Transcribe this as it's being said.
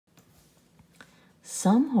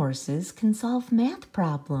Some horses can solve math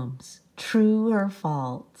problems. True or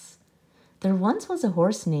false? There once was a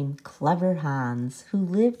horse named Clever Hans who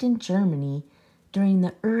lived in Germany during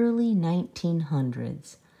the early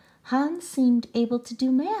 1900s. Hans seemed able to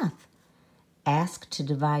do math. Asked to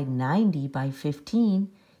divide 90 by 15,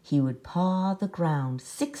 he would paw the ground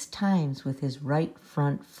 6 times with his right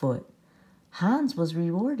front foot. Hans was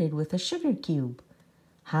rewarded with a sugar cube.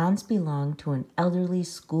 Hans belonged to an elderly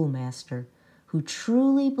schoolmaster who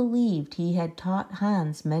truly believed he had taught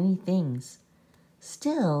Hans many things.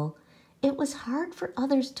 Still, it was hard for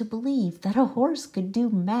others to believe that a horse could do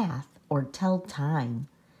math or tell time.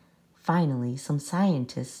 Finally, some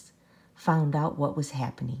scientists found out what was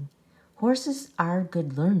happening. Horses are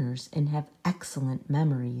good learners and have excellent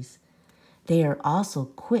memories. They are also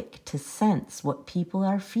quick to sense what people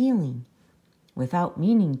are feeling. Without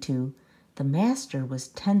meaning to, the master was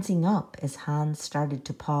tensing up as Hans started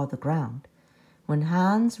to paw the ground. When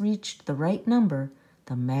Hans reached the right number,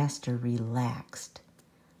 the master relaxed.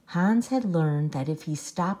 Hans had learned that if he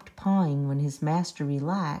stopped pawing when his master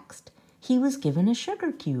relaxed, he was given a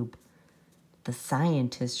sugar cube. The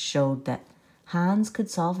scientists showed that Hans could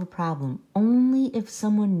solve a problem only if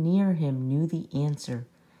someone near him knew the answer.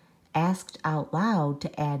 Asked out loud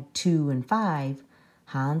to add 2 and 5,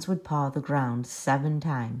 Hans would paw the ground 7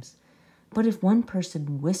 times. But if one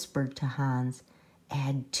person whispered to Hans,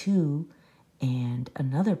 add 2, and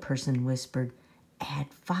another person whispered, add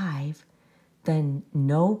 5, then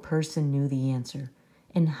no person knew the answer,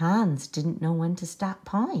 and Hans didn't know when to stop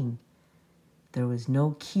pawing. There was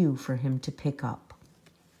no cue for him to pick up.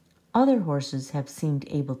 Other horses have seemed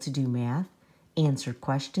able to do math, answer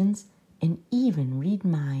questions, and even read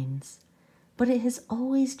minds. But it has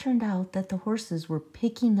always turned out that the horses were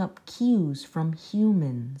picking up cues from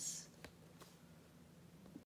humans.